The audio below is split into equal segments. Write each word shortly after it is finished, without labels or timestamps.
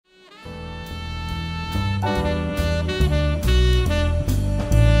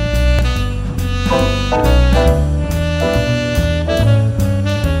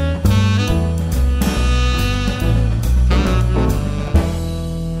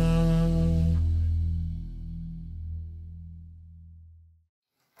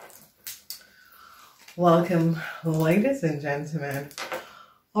Welcome, ladies and gentlemen.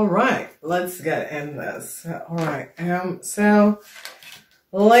 All right, let's get in this. All right, so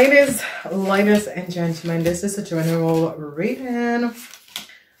ladies and gentlemen, this is a general reading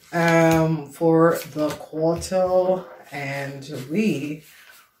for the quarter, and we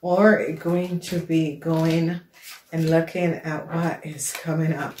are going to be going and looking at what is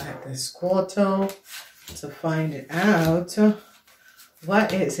coming up at this quarter to find out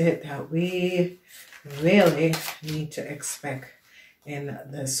what is it that we really need to expect in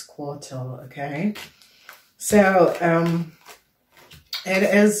this quarter. Okay, so it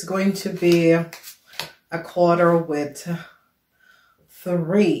is going to be a quarter with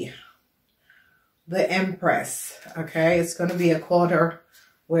 3, the Empress. Okay, it's going to be a quarter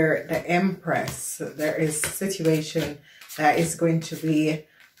where the Empress, there is a situation that is going to be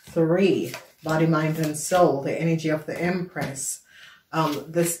 3, body, mind, and soul, the energy of the Empress.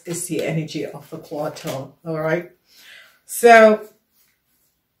 This is the energy of the quarter. All right, so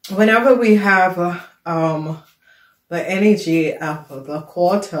whenever we have the energy of the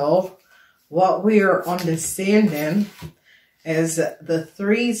quarter, what we are understanding is the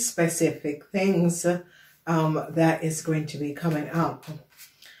 3 specific things that is going to be coming up,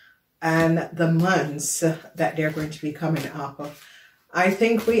 and the months that they're going to be coming up. I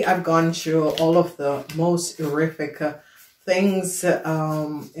think we have gone through all of the most horrific things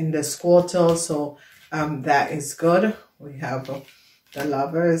in this quarter, so that is good. We have the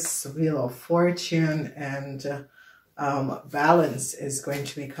Lovers, Wheel of Fortune, and Balance is going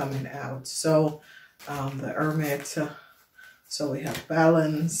to be coming out. So the Hermit, so we have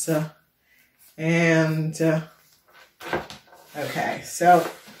Balance, and okay, so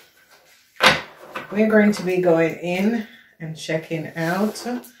we're going to be going in and checking out.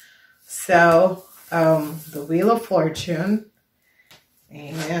 So the Wheel of Fortune,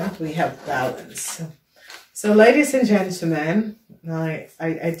 and we have Balance. So ladies and gentlemen,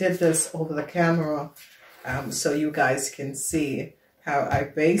 I did this over the camera so you guys can see how I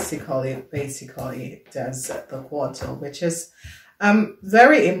basically does the quarter, which is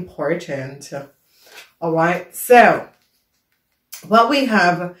very important. All right, so what we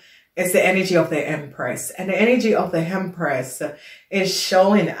have is the energy of the Empress, and the energy of the Empress is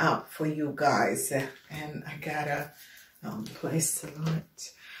showing up for you guys, and I gotta place the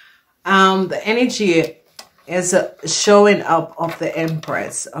light. The energy is showing up of the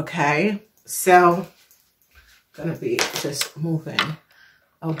Empress. Okay, so gonna be just moving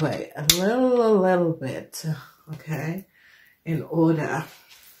away a little bit, okay, in order.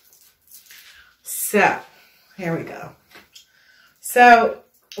 So here we go. So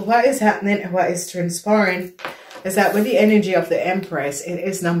what is happening and what is transpiring is that with the energy of the Empress, it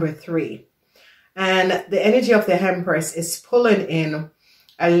is number 3. And the energy of the Empress is pulling in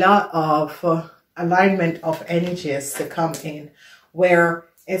a lot of alignment of energies to come in, where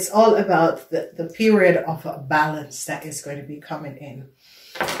it's all about the period of balance that is going to be coming in.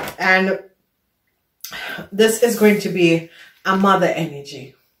 And this is going to be a mother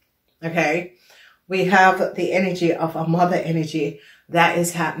energy. Okay, we have the energy of a mother energy that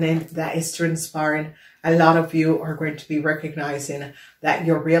is happening, that is transpiring. A lot of you are going to be recognizing that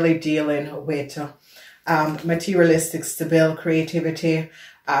you're really dealing with materialistic, stable creativity.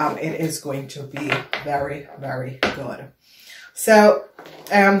 It is going to be very, very good. So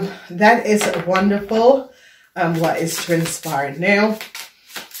that is wonderful, what is transpiring. Now,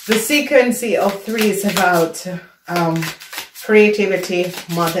 the sequence of 3 is about creativity,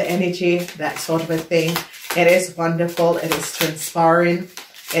 mother energy, that sort of a thing. It is wonderful. It is transpiring.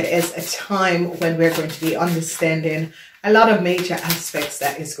 It is a time when we're going to be understanding a lot of major aspects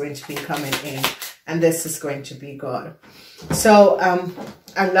that is going to be coming in. And this is going to be good. So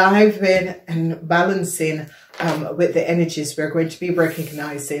aligning and balancing with the energies, we're going to be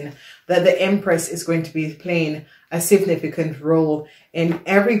recognizing that the Empress is going to be playing a significant role in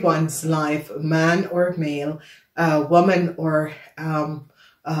everyone's life, man or male, woman or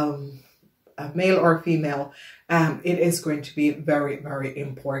male or female. It is going to be very, very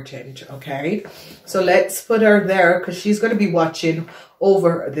important. Okay, so let's put her there because she's going to be watching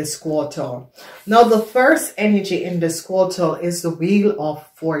over this quarter. Now, the first energy in this quarter is the Wheel of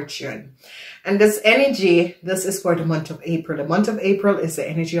Fortune. And this energy, this is for the month of April. The month of April is the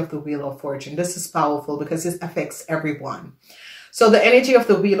energy of the Wheel of Fortune. This is powerful because it affects everyone. So the energy of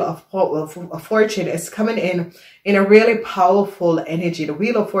the Wheel of Fortune is coming in a really powerful energy. The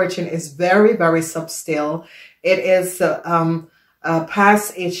Wheel of Fortune is very, very subtle. It is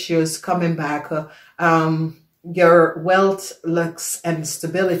past issues coming back, your wealth, looks, and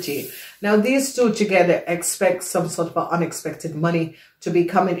stability. Now, these two together, expect some sort of unexpected money to be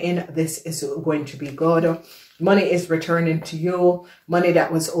coming in. This is going to be good. Money is returning to you. Money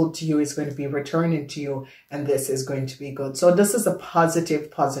that was owed to you is going to be returning to you, and this is going to be good. So this is a positive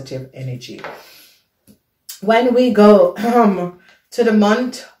energy. When we go to the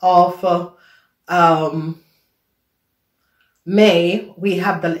month of May, we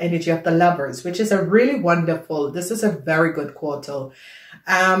have the energy of the Lovers, which is a really wonderful, this is a very good quarter.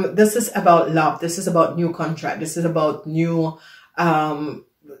 This is about love. This is about new contract. This is about new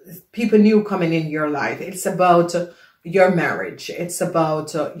people new coming in your life. It's about your marriage. It's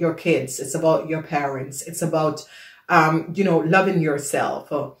about your kids. It's about your parents. It's about, you know, loving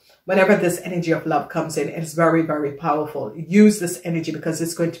yourself. Whenever this energy of love comes in, it's very, very powerful. Use this energy because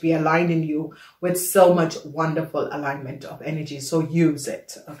it's going to be aligning you with so much wonderful alignment of energy. So use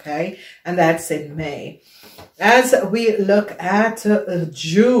it, okay? And that's in May. As we look at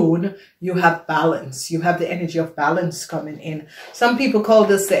June, you have balance. You have the energy of balance coming in. Some people call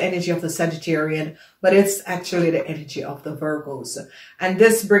this the energy of the Sagittarian, but it's actually the energy of the Virgos. And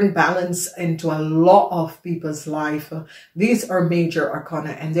this brings balance into a lot of people's life. These are major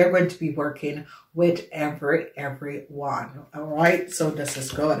arcana, and they're going to be working with everyone. All right, so this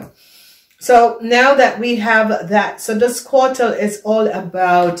is good. So now that we have that, so this quarter is all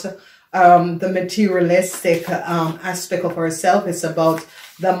about the materialistic aspect of ourselves. It's about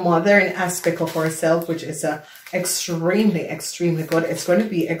the modern aspect of ourselves, which is extremely good. It's going to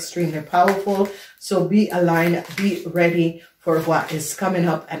be extremely powerful. So be aligned, be ready for what is coming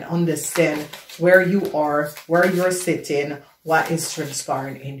up, and understand where you are, where you're sitting, what is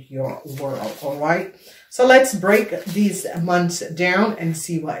transpiring in your world. All right, so let's break these months down and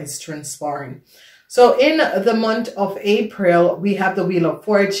see what is transpiring. So in the month of April, we have the Wheel of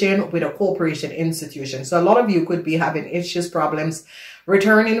Fortune with a corporation institution. So a lot of you could be having issues, problems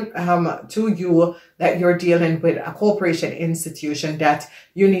returning to you, that you're dealing with a corporation institution that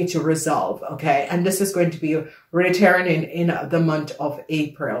you need to resolve, okay? And this is going to be returning in the month of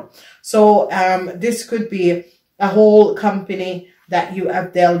April. So this could be a whole company that you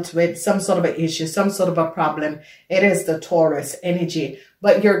have dealt with, some sort of an issue, some sort of a problem. It is the Taurus energy,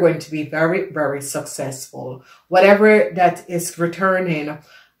 but you're going to be very successful. Whatever that is returning,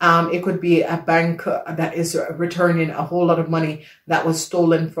 it could be a bank that is returning a whole lot of money that was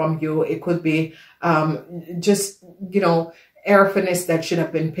stolen from you. It could be just, you know, airfare that should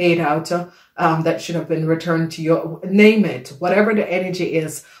have been paid out, that should have been returned to you. Name it. Whatever the energy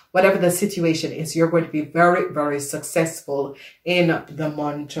is, whatever the situation is, you're going to be very successful in the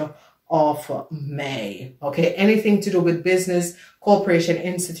month of May. Okay, anything to do with business, corporation,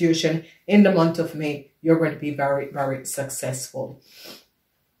 institution, in the month of May, you're going to be very successful.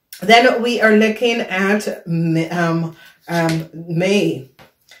 Then we are looking at May.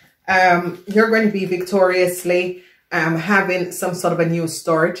 You're going to be victoriously having some sort of a new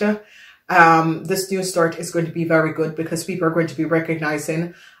start. This new start is going to be very good because people are going to be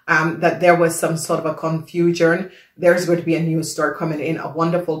recognizing that there was some sort of a confusion. There's going to be a new start coming in, a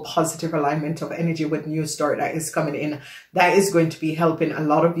wonderful positive alignment of energy with new start that is coming in. That is going to be helping a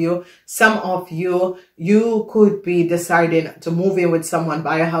lot of you. Some of you, you could be deciding to move in with someone,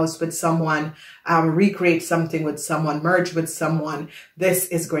 buy a house with someone, recreate something with someone, merge with someone. This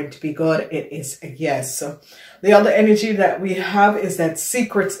is going to be good. It is a yes. So the other energy that we have is that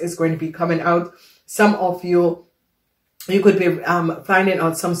secrets is going to be coming out. Some of you, you could be finding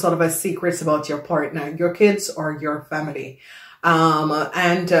out some sort of a secrets about your partner, your kids, or your family.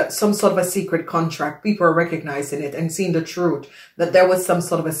 And some sort of a secret contract. People are recognizing it and seeing the truth that there was some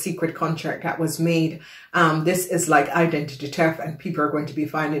sort of a secret contract that was made. This is like identity theft, and people are going to be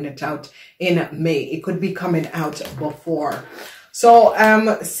finding it out in May. It could be coming out before. So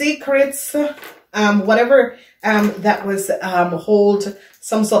secrets, whatever that was hold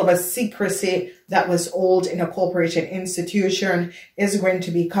some sort of a secrecy that was old in a corporation institution is going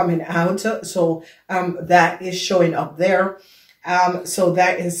to be coming out. So that is showing up there. So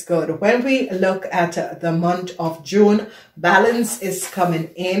that is good. When we look at the month of June, balance is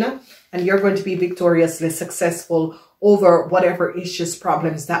coming in, and you're going to be victoriously successful over whatever issues,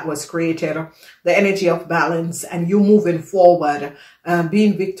 problems that was created. The energy of balance and you moving forward,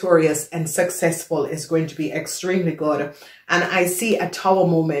 being victorious and successful is going to be extremely good. And I see a Tower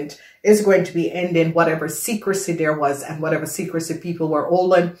moment is going to be ending whatever secrecy there was, and whatever secrecy people were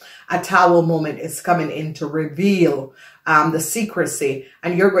holding. A Tower moment is coming in to reveal the secrecy,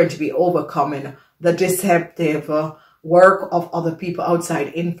 and you're going to be overcoming the deceptive work of other people,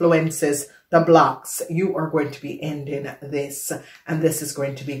 outside influences, the blocks. You are going to be ending this, and this is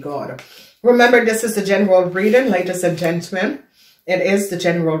going to be good. Remember, this is the general reading, ladies and gentlemen. It is the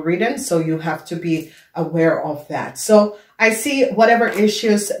general reading, so you have to be aware of that. So I see whatever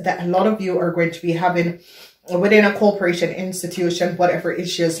issues that a lot of you are going to be having within a corporation institution, whatever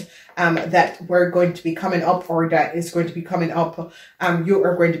issues that were going to be coming up, or that is going to be coming up, you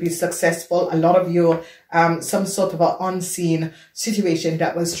are going to be successful. A lot of you, some sort of an unseen situation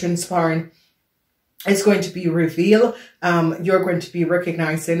that was transpiring is going to be revealed. You're going to be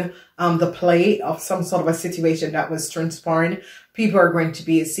recognizing the play of some sort of a situation that was transpiring. People are going to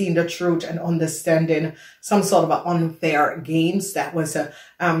be seeing the truth and understanding some sort of unfair gains that was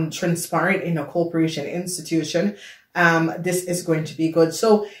transpiring in a corporation institution. This is going to be good.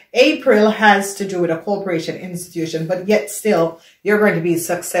 So April has to do with a corporation institution, but yet still you're going to be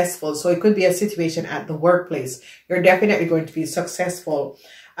successful. So it could be a situation at the workplace. You're definitely going to be successful.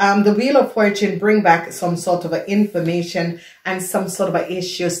 The Wheel of Fortune bring back some sort of information and some sort of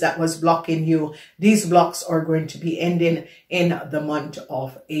issues that was blocking you. These blocks are going to be ending in the month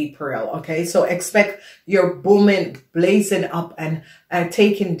of April. Okay, so expect your booming, blazing up and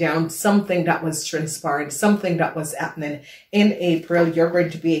taking down something that was transpiring, something that was happening in April. You're going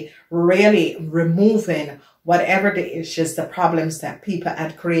to be really removing whatever the issues, the problems that people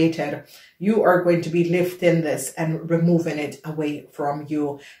had created. You are going to be lifting this and removing it away from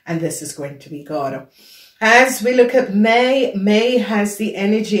you. And this is going to be good. As we look at May, May has the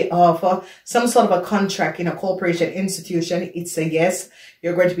energy of some sort of a contract in a corporation institution. It's a yes.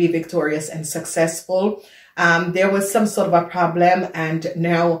 You're going to be victorious and successful. There was some sort of a problem, and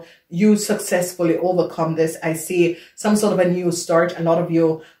now you successfully overcome this. I see some sort of a new start. A lot of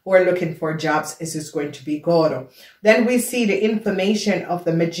you who are looking for jobs, this is going to be good. Then we see the information of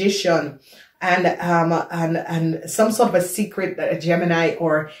the magician, and some sort of a secret that a Gemini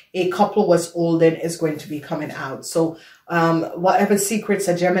or a couple was holding is going to be coming out. So whatever secrets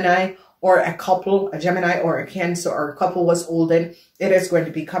a Gemini or a couple, a Gemini or a Cancer or a couple was holding, it is going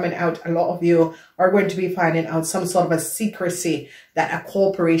to be coming out. A lot of you are going to be finding out some sort of a secrecy that a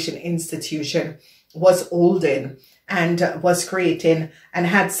corporation institution was holding and was creating and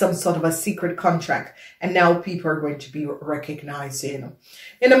had some sort of a secret contract. And now people are going to be recognizing.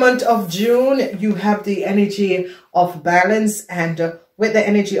 In the month of June, you have the energy of balance. And with the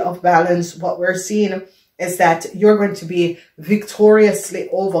energy of balance, what we're seeing is that you're going to be victoriously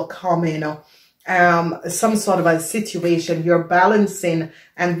overcoming some sort of a situation. You're balancing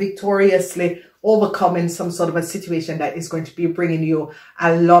and victoriously overcoming some sort of a situation that is going to be bringing you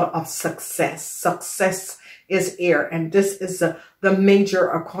a lot of success. Success is here, and this is the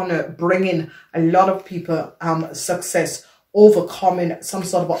major arcana, bringing a lot of people success, overcoming some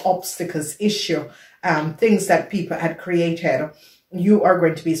sort of obstacles, issue, things that people had created. You are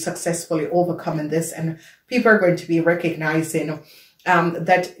going to be successfully overcoming this, and people are going to be recognizing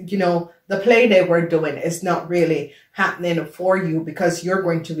that, you know, the play they were doing is not really happening for you, because you're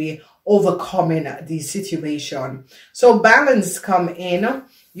going to be overcoming the situation. So balance come in.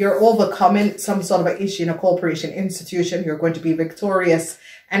 You're overcoming some sort of an issue in a corporation institution. You're going to be victorious.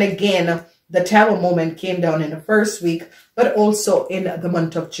 And again, the Tower moment came down in the first week, but also in the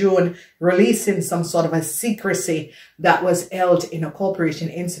month of June, releasing some sort of a secrecy that was held in a corporation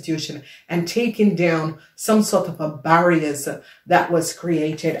institution and taking down some sort of a barriers that was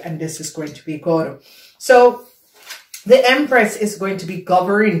created. And this is going to be good. So the Empress is going to be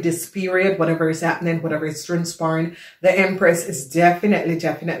governing this period, whatever is happening, whatever is transpiring. The Empress is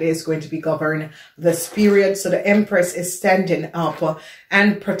definitely is going to be governing this period. So the Empress is standing up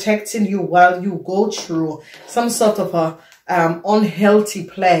and protecting you while you go through some sort of a unhealthy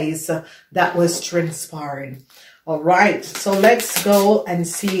place that was transpiring. All right, so let's go and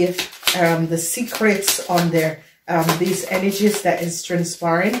see the secrets on their these energies that is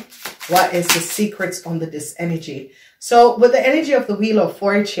transpiring. What is the secrets under this energy? So with the energy of the Wheel of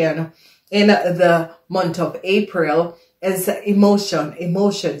Fortune in the month of April is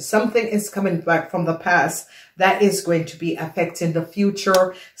emotion. Something is coming back from the past that is going to be affecting the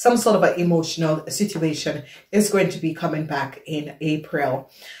future. Some sort of an emotional situation is going to be coming back in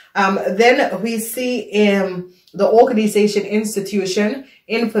April. Then we see the organization institution,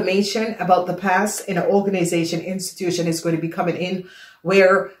 information about the past in an organization institution is going to be coming in,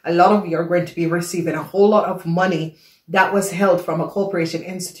 where a lot of you are going to be receiving a whole lot of money that was held from a corporation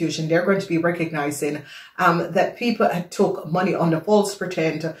institution. They're going to be recognizing that people had took money under false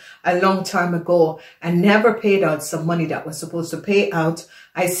pretend a long time ago and never paid out some money that was supposed to pay out.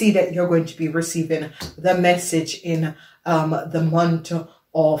 I see that you're going to be receiving the message in the month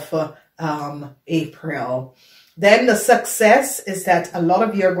of April. Then the success is that a lot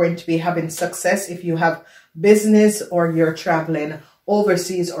of you are going to be having success if you have business or you're traveling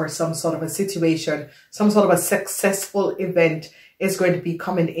overseas, or some sort of a situation, some sort of a successful event is going to be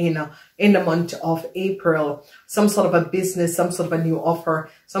coming in the month of April. Some sort of a business, some sort of a new offer,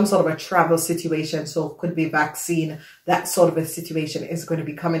 some sort of a travel situation. So it could be vaccine, that sort of a situation is going to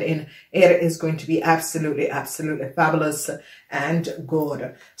be coming in. It is going to be absolutely, absolutely fabulous and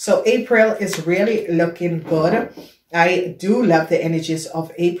good. So April is really looking good. I do love the energies of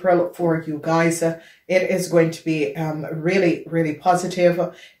April for you guys. It is going to be really, really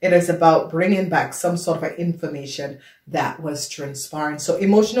positive. It is about bringing back some sort of information that was transpiring. So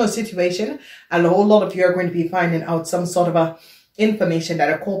emotional situation, a whole lot of you are going to be finding out some sort of a information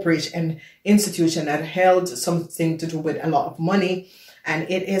that a corporation and institution that held something to do with a lot of money, and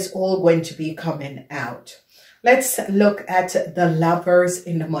it is all going to be coming out. Let's look at the lovers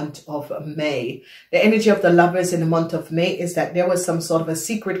in the month of May. The energy of the lovers in the month of May is that there was some sort of a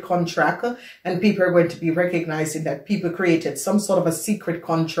secret contract, and people are going to be recognizing that people created some sort of a secret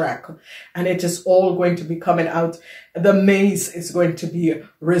contract, and it is all going to be coming out. The maze is going to be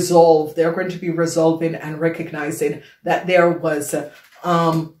resolved. They're going to be resolving and recognizing that there was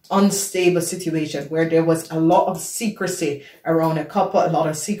unstable situation where there was a lot of secrecy around a couple, a lot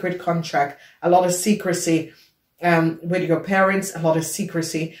of secret contract, a lot of secrecy with your parents, a lot of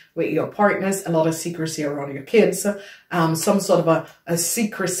secrecy with your partners, a lot of secrecy around your kids, some sort of a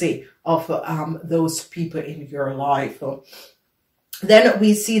secrecy of those people in your life. Then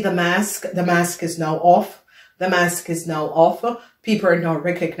we see the mask. The mask is now off. The mask is now off. People are now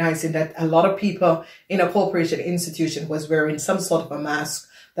recognizing that a lot of people in a corporation institution was wearing some sort of a mask.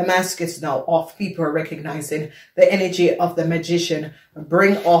 The mask is now off. People are recognizing the energy of the magician.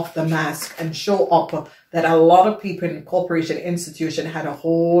 Bring off the mask and show up that a lot of people in corporation institution had a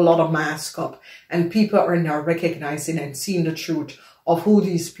whole lot of mask up, and people are now recognizing and seeing the truth of who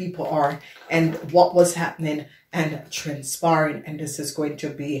these people are and what was happening and transpiring. And this is going to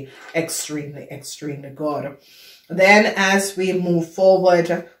be extremely, extremely good. Then as we move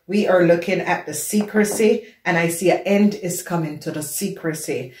forward, we are looking at the secrecy, and I see an end is coming to the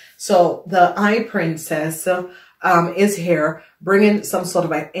secrecy. So the Eye Princess is here bringing some sort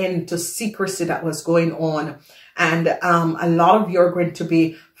of an end to secrecy that was going on. And a lot of you are going to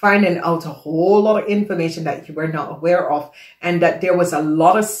be finding out a whole lot of information that you were not aware of, and that there was a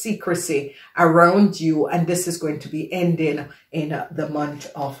lot of secrecy around you, and this is going to be ending in the month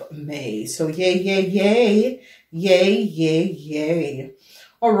of May. So yay, yay, yay, yay, yay, yay.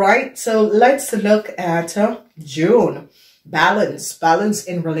 All right, so let's look at June. Balance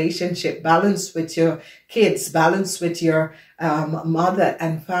in relationship, balance with your kids, balance with your mother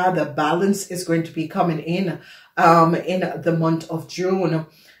and father. Balance is going to be coming in the month of June.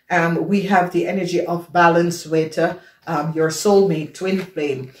 We have the energy of balance with your soulmate, twin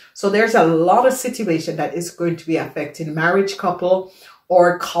flame. So there's a lot of situation that is going to be affecting marriage couple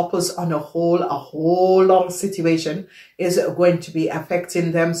or couples on a whole lot of situation is going to be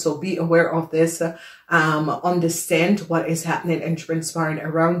affecting them. So be aware of this. Understand what is happening and transpiring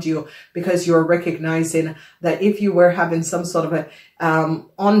around you, because you're recognizing that if you were having some sort of a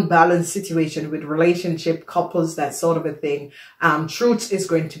unbalanced situation with relationship, couples, that sort of a thing, truth is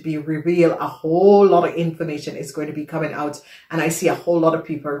going to be revealed. A whole lot of information is going to be coming out, and I see a whole lot of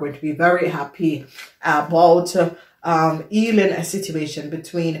people are going to be very happy about healing a situation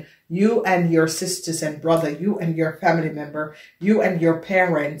between you and your sisters and brother, you and your family member, you and your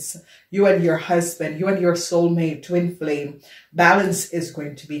parents, you and your husband, you and your soulmate, twin flame. Balance is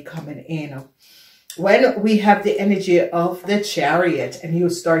going to be coming in. When we have the energy of the Chariot, a new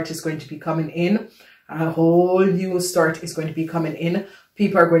start is going to be coming in. A whole new start is going to be coming in.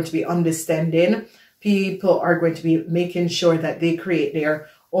 People are going to be understanding. People are going to be making sure that they create their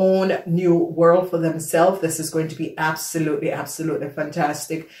own new world for themselves. This is going to be absolutely, absolutely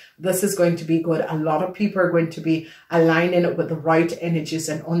fantastic. This is going to be good. A lot of people are going to be aligning with the right energies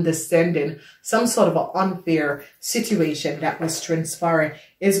and understanding some sort of an unfair situation that was transpiring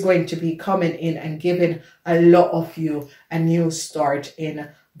is going to be coming in and giving a lot of you a new start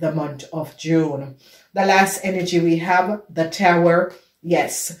in the month of June. The last energy we have, the Tower.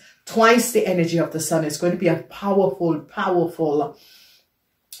 Yes, twice the energy of the Sun is going to be a powerful,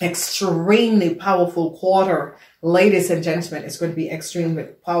 extremely powerful quarter. Ladies and gentlemen, it's going to be extremely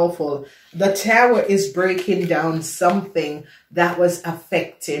powerful. The Tower is breaking down something that was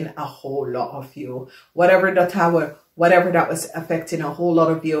affecting a whole lot of you. Whatever the Tower whatever that was affecting a whole lot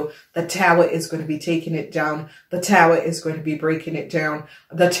of you. The Tower is going to be taking it down. The Tower is going to be breaking it down.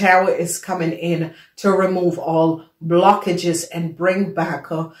 The Tower is coming in to remove all blockages and bring back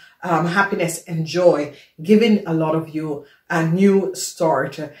happiness and joy, giving a lot of you a new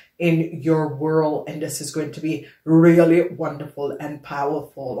start in your world. And this is going to be really wonderful and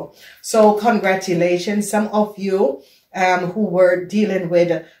powerful. So congratulations. Some of you who were dealing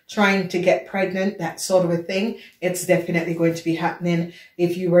with trying to get pregnant, that sort of a thing, it's definitely going to be happening.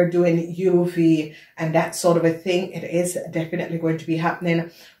 If you were doing UV and that sort of a thing, it is definitely going to be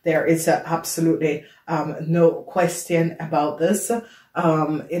happening. There is absolutely no question about this.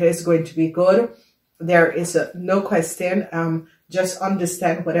 It is going to be good. There is no question. Just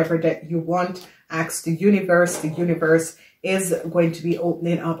understand whatever that you want. Ask the universe. The universe is going to be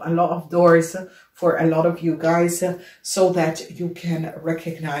opening up a lot of doors for a lot of you guys so that you can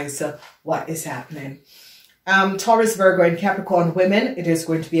recognize what is happening. Taurus, Virgo, and Capricorn women, it is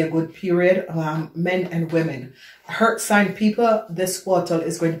going to be a good period. Men and women. Earth sign people, this quarter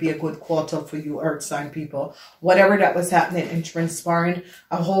is going to be a good quarter for you, Earth sign people. Whatever that was happening and transpiring,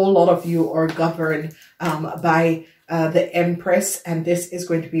 a whole lot of you are governed by the Empress, and this is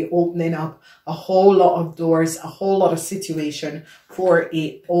going to be opening up a whole lot of doors, a whole lot of situation for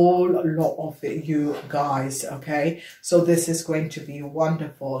a whole lot of you guys. Okay, so this is going to be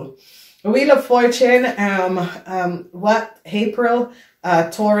wonderful. Wheel of Fortune, what April,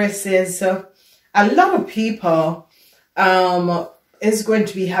 Taurus is, a lot of people is going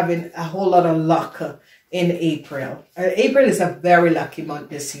to be having a whole lot of luck in April. April is a very lucky month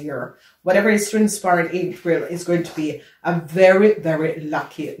this year. Whatever is transpiring, April is going to be a very, very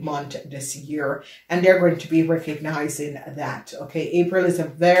lucky month this year. And they're going to be recognizing that. Okay, April is a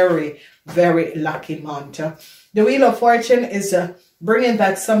very, very lucky month. The Wheel of Fortune is bringing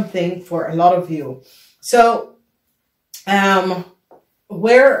back something for a lot of you. So,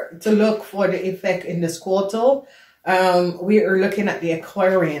 where to look for the effect in this quarter? We are looking at the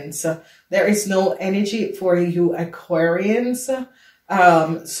Aquarians. There is no energy for you Aquarians.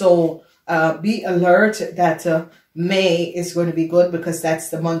 So be alert that May is going to be good because that's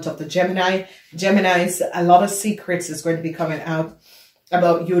the month of the Gemini. Geminis, a lot of secrets is going to be coming out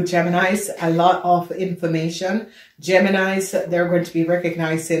about you Geminis. A lot of information. Geminis, they're going to be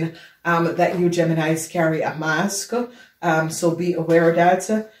recognizing that you Geminis carry a mask. So be aware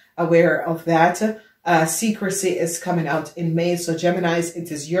of that. Secrecy is coming out in May. So Geminis,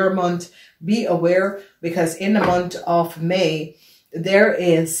 it is your month. Be aware because in the month of May, there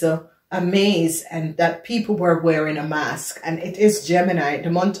is a maze and that people were wearing a mask. And it is Gemini. The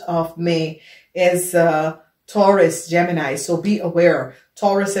month of May is Taurus, Gemini. So be aware.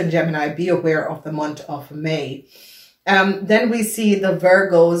 Taurus and Gemini, be aware of the month of May. Then we see the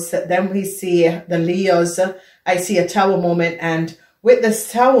Virgos. Then we see the Leos. I see a Tower moment, and with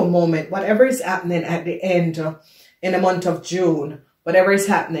this Tower moment, whatever is happening at the end in the month of June, whatever is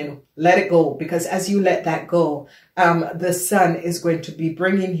happening, let it go. Because as you let that go, the sun is going to be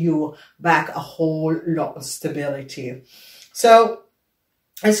bringing you back a whole lot of stability. So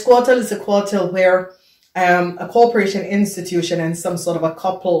this quarter is a quarter where a corporation, institution, and some sort of a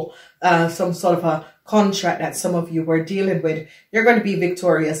couple, some sort of a contract that some of you were dealing with, you're going to be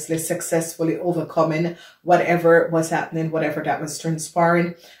victoriously, successfully overcoming whatever was happening, whatever that was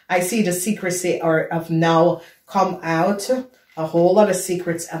transpiring. I see the secrecy have now come out. A whole lot of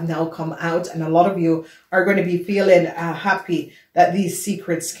secrets have now come out, and a lot of you are going to be feeling happy that these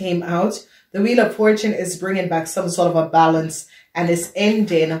secrets came out. The Wheel of Fortune is bringing back some sort of a balance and is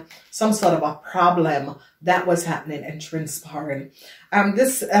ending some sort of a problem that was happening and transpiring.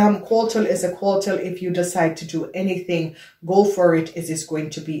 This quarter is a quarter, if you decide to do anything, go for it. It is going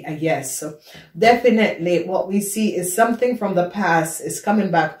to be a yes. So definitely what we see is something from the past is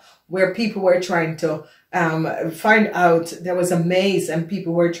coming back where people were trying to find out. There was a maze and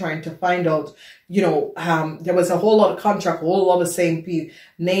people were trying to find out, you know, there was a whole lot of contract, a whole lot of same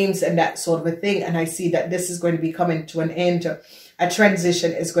names and that sort of a thing. And I see that this is going to be coming to an end. A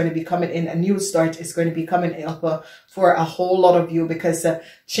transition is going to be coming in. A new start is going to be coming up for a whole lot of you because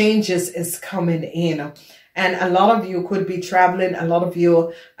changes is coming in. And a lot of you could be traveling. A lot of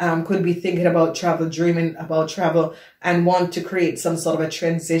you could be thinking about travel, dreaming about travel, and want to create some sort of a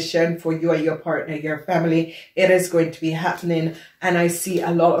transition for you and your partner, your family. It is going to be happening. And I see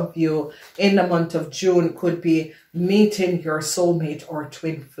a lot of you in the month of June could be meeting your soulmate or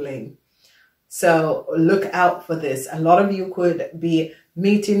twin flame. So look out for this. A lot of you could be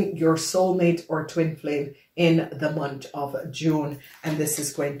meeting your soulmate or twin flame in the month of June. And this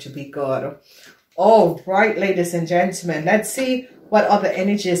is going to be good. All right, ladies and gentlemen, let's see what other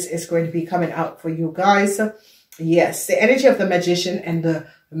energies is going to be coming out for you guys. Yes, the energy of the Magician and the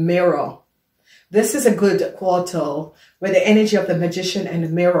Mirror. This is a good quarter where the energy of the Magician and the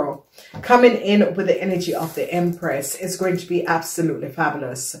Mirror coming in with the energy of the Empress is going to be absolutely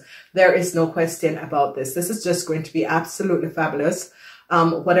fabulous. There is no question about this. This is just going to be absolutely fabulous.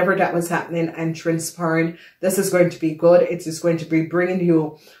 Whatever that was happening and transpiring, this is going to be good. It is going to be bringing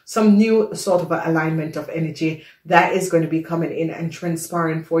you some new sort of alignment of energy that is going to be coming in and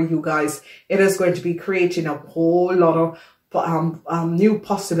transpiring for you guys. It is going to be creating a whole lot of new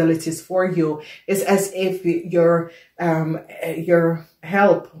possibilities for you. It's as if your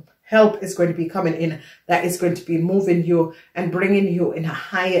help is going to be coming in, that is going to be moving you and bringing you in a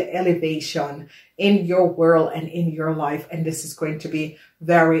higher elevation in your world and in your life. And this is going to be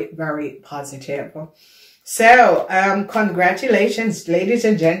very, very positive. So, congratulations, ladies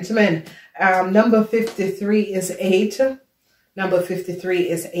and gentlemen. Number 53 is 8. Number 53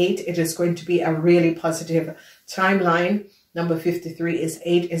 is 8. It is going to be a really positive timeline. Number 53 is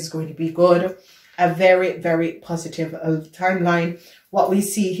 8. Is going to be good. A very, very positive timeline. What we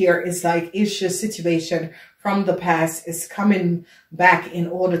see here is like issue situation from the past is coming back in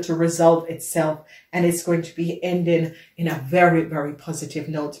order to resolve itself, and it's going to be ending in a very, very positive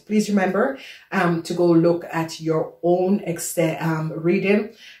note. Please remember to go look at your own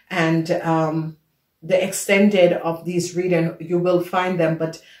reading, and the extended of these reading, you will find them,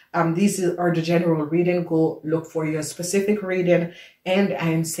 but these are the general reading. Go look for your specific reading, and I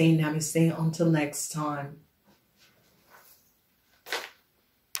am saying namaste until next time.